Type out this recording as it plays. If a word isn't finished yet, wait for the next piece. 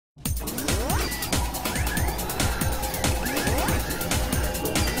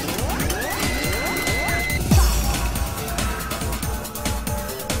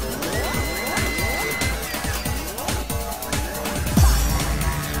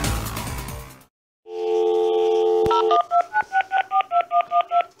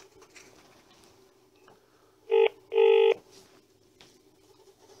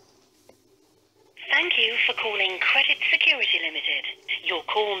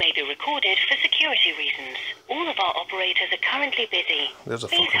may be recorded for security reasons. All of our operators are currently busy. There's a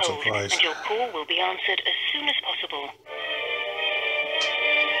Please fucking hold, surprise. and your call will be answered as soon as possible.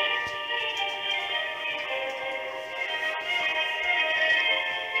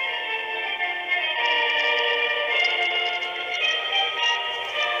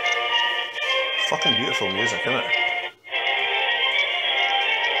 Fucking beautiful music, isn't it?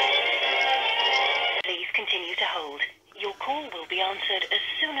 Please continue to hold. Your call will be answered as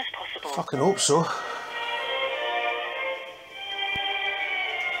soon as possible. Fucking hope so.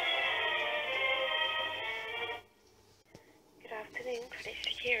 Good afternoon, Credit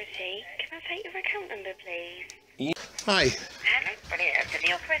Security. Can I take your account number, please? Yeah. Hi. Hello, brilliant. So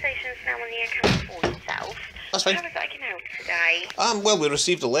the authorisation's now on the account for yourself. That's fine. How is that I can help today? Well, we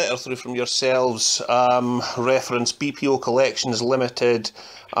received a letter through from yourselves, reference BPO Collections Limited,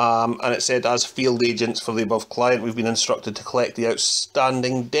 and it said, as field agents for the above client, we've been instructed to collect the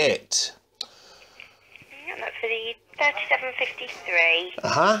outstanding debt. Yeah, that's for the 3753.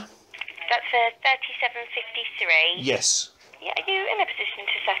 Uh-huh. That's for 3753. Yes. Yeah, are you in a position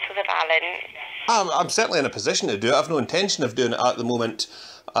to settle the balance? I'm certainly in a position to do it. I've no intention of doing it at the moment.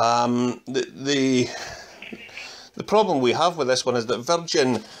 The problem we have with this one is that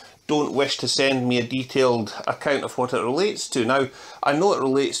Virgin don't wish to send me a detailed account of what it relates to. Now, I know it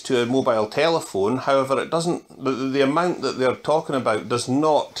relates to a mobile telephone, however, it doesn't. The amount that they're talking about does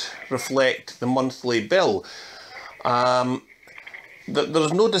not reflect the monthly bill. There's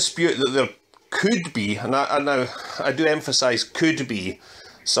no dispute that there could be, and I do emphasise could be,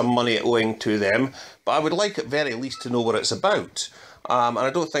 some money owing to them, but I would like at very least to know what it's about. And I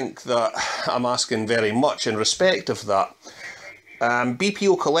don't think that I'm asking very much in respect of that.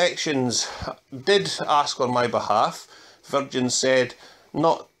 BPO Collections did ask on my behalf. Virgin said,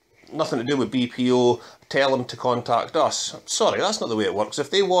 nothing to do with BPO, tell them to contact us. Sorry, that's not the way it works.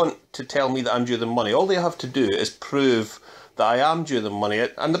 If they want to tell me that I'm due them money, all they have to do is prove that I am due them money,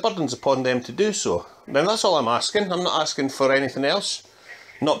 and the burden's upon them to do so. Now that's all I'm asking. I'm not asking for anything else.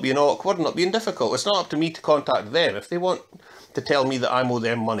 Not being awkward, not being difficult. It's not up to me to contact them. If they want to tell me that I owe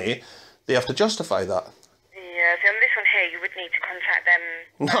them money, they have to justify that. Yeah, so on this one here, you would need to contact them.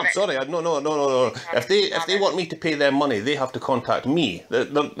 No, I'm sorry. No. If they want me to pay them money, they have to contact me.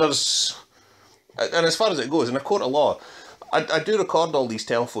 There's, and as far as it goes, in a court of law, I do record all these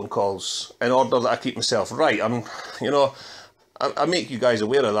telephone calls in order that I keep myself right. I make you guys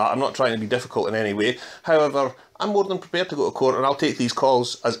aware of that. I'm not trying to be difficult in any way. However, I'm more than prepared to go to court, and I'll take these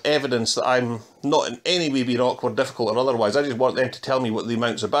calls as evidence that I'm not in any way being awkward, difficult or otherwise. I just want them to tell me what the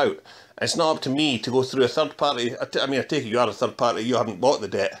amount's about. It's not up to me to go through a third party. I take it you are a third party, you haven't bought the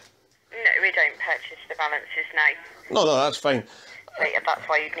debt. No, we don't purchase the balances, no. No, that's fine. So yeah, that's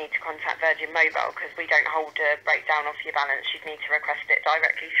why you'd need to contact Virgin Mobile, because we don't hold a breakdown of your balance. You'd need to request it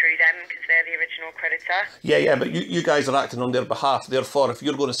directly through them, because they're the original creditor. Yeah, but you guys are acting on their behalf. Therefore, if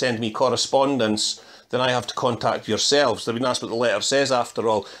you're going to send me correspondence, then I have to contact yourselves. I mean, that's what the letter says after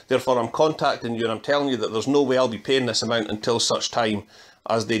all. Therefore, I'm contacting you and I'm telling you that there's no way I'll be paying this amount until such time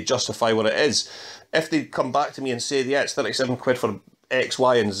as they justify what it is. If they come back to me and say, yeah, it's 37 quid for X,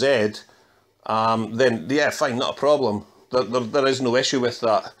 Y and Z, then yeah, fine, not a problem. There is no issue with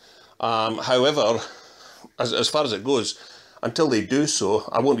that. However, as far as it goes, until they do so,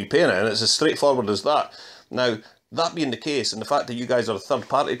 I won't be paying it, and it's as straightforward as that. Now, that being the case, and the fact that you guys are a third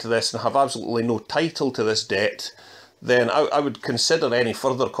party to this and have absolutely no title to this debt, then I would consider any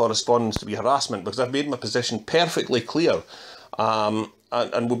further correspondence to be harassment, because I've made my position perfectly clear.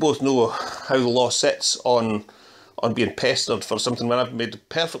 And we both know how the law sits on being pestered for something when I've made a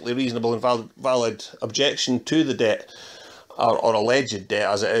perfectly reasonable and valid objection to the debt, or alleged debt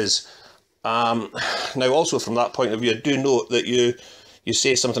as it is. Now also from that point of view, I do note that you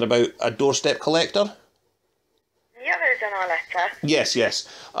say something about a doorstep collector. Yeah, those on our letter. Yes.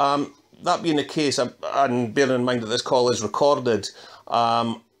 That being the case, and bearing in mind that this call is recorded,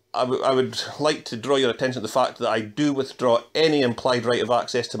 I would like to draw your attention to the fact that I do withdraw any implied right of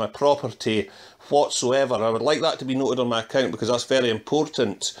access to my property whatsoever. I would like that to be noted on my account, because that's very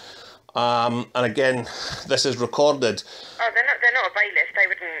important. And again, this is recorded. Oh, they're not a bailiff. They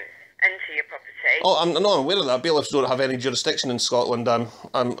wouldn't enter your property. Oh, I'm not aware of that. Bailiffs don't have any jurisdiction in Scotland. I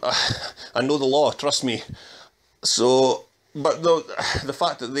know the law, trust me. So, but the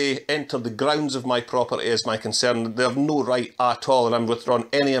fact that they enter the grounds of my property is my concern. They have no right at all, and I'm withdrawing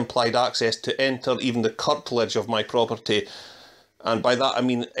any implied access to enter even the curtilage of my property. And by that I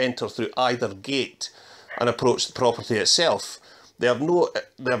mean enter through either gate and approach the property itself. They have no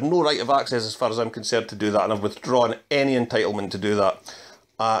right of access as far as I'm concerned to do that, and I've withdrawn any entitlement to do that.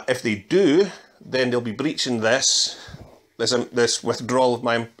 If they do, then they'll be breaching this this withdrawal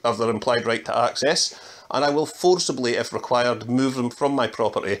of their implied right to access, and I will forcibly, if required, move them from my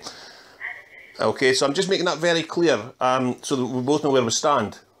property. Okay, so I'm just making that very clear, so that we both know where we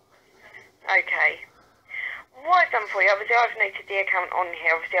stand. Okay. What I've done for you, obviously I've noted the account on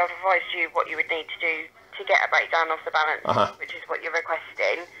here. Obviously I've advised you what you would need to do to get a breakdown of the balance, which is what you're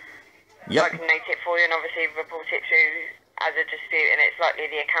requesting. Yep. I can note it for you and obviously report it through as a dispute, and it's likely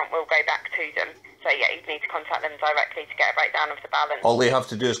the account will go back to them. So yeah, you'd need to contact them directly to get a breakdown of the balance. All they have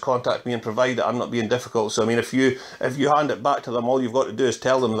to do is contact me and provide it. I'm not being difficult. So I mean, if you hand it back to them, all you've got to do is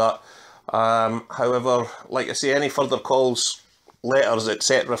tell them that. However, like I say, any further calls, letters,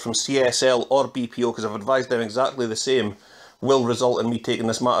 etc. from CSL or BPO, because I've advised them exactly the same, will result in me taking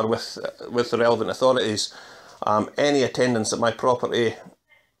this matter with the relevant authorities. Any attendance at my property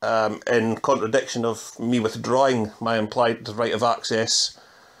in contradiction of me withdrawing my implied right of access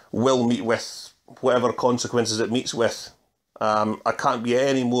will meet with whatever consequences it meets with. I can't be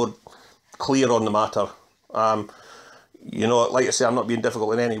any more clear on the matter. You know, like I say, I'm not being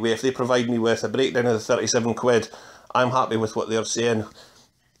difficult in any way. If they provide me with a breakdown of the 37 quid, I'm happy with what they're saying.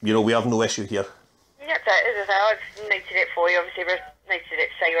 You know, we have no issue here. Yeah, so as I say, I've noted it for you. Obviously, noted it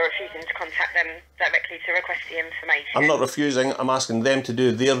to say you're refusing to contact them directly to request the information. I'm not refusing. I'm asking them to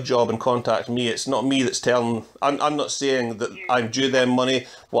do their job and contact me. It's not me that's telling... I'm not saying that I'm due them money.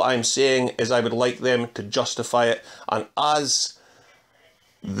 What I'm saying is I would like them to justify it. And as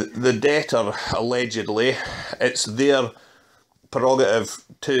the debtor, allegedly, it's their prerogative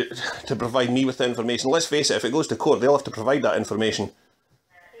to provide me with the information. Let's face it, if it goes to court, they'll have to provide that information.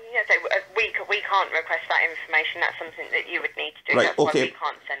 Yeah, so we can't request that information. That's something that you would need to do. Right, that's okay. why we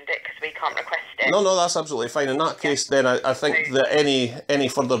can't send it, because we can't request it. No, that's absolutely fine. In that case, then I think that any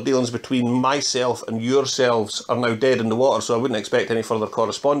further dealings between myself and yourselves are now dead in the water, so I wouldn't expect any further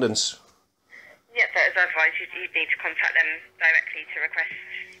correspondence. Yeah, but as I advised, you'd need to contact them directly to request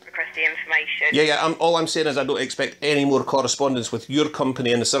the information. Yeah, all I'm saying is I don't expect any more correspondence with your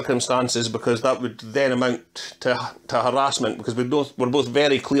company in the circumstances, because that would then amount to harassment, because we're both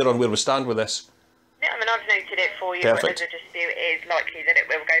very clear on where we stand with this. Yeah, I mean, I've noted it for you. Perfect. As a dispute, it is likely that it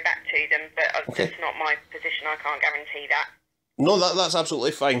will go back to them, but Okay. it's not my position. I can't guarantee that. No, that's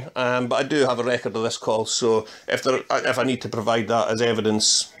absolutely fine. But I do have a record of this call, so if I need to provide that as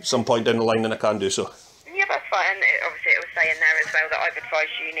evidence some point down the line, then I can do so. Yeah, that's fine. And obviously, it will say in there as well that I've advised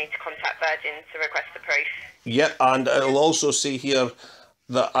you need to contact Virgin to request the proof. Yeah, and it'll also say here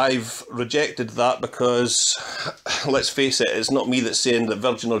that I've rejected that because, let's face it, it's not me that's saying that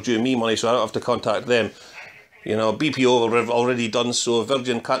Virgin are due me money, so I don't have to contact them. You know, BPO have already done so.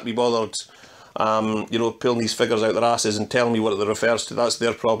 Virgin can't be bothered, you know, pulling these figures out their asses and telling me what it refers to. That's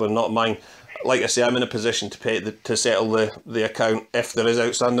their problem, not mine. Like I say, I'm in a position to pay to settle the account if there is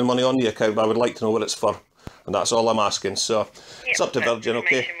outstanding money on the account, but I would like to know what it's for, and that's all I'm asking. So it's up to Virgin,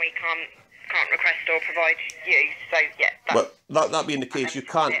 okay? We can't request or provide you, so yeah. But that being the case, you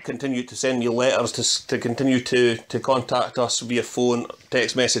can't continue to send me letters to continue to contact us via phone,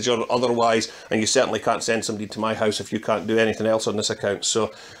 text message or otherwise, and you certainly can't send somebody to my house if you can't do anything else on this account.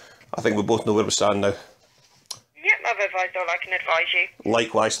 So I think we both know where we stand now. Yep, I've advised all I can advise you.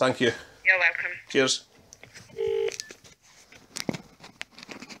 Likewise, thank you. You're welcome. Cheers.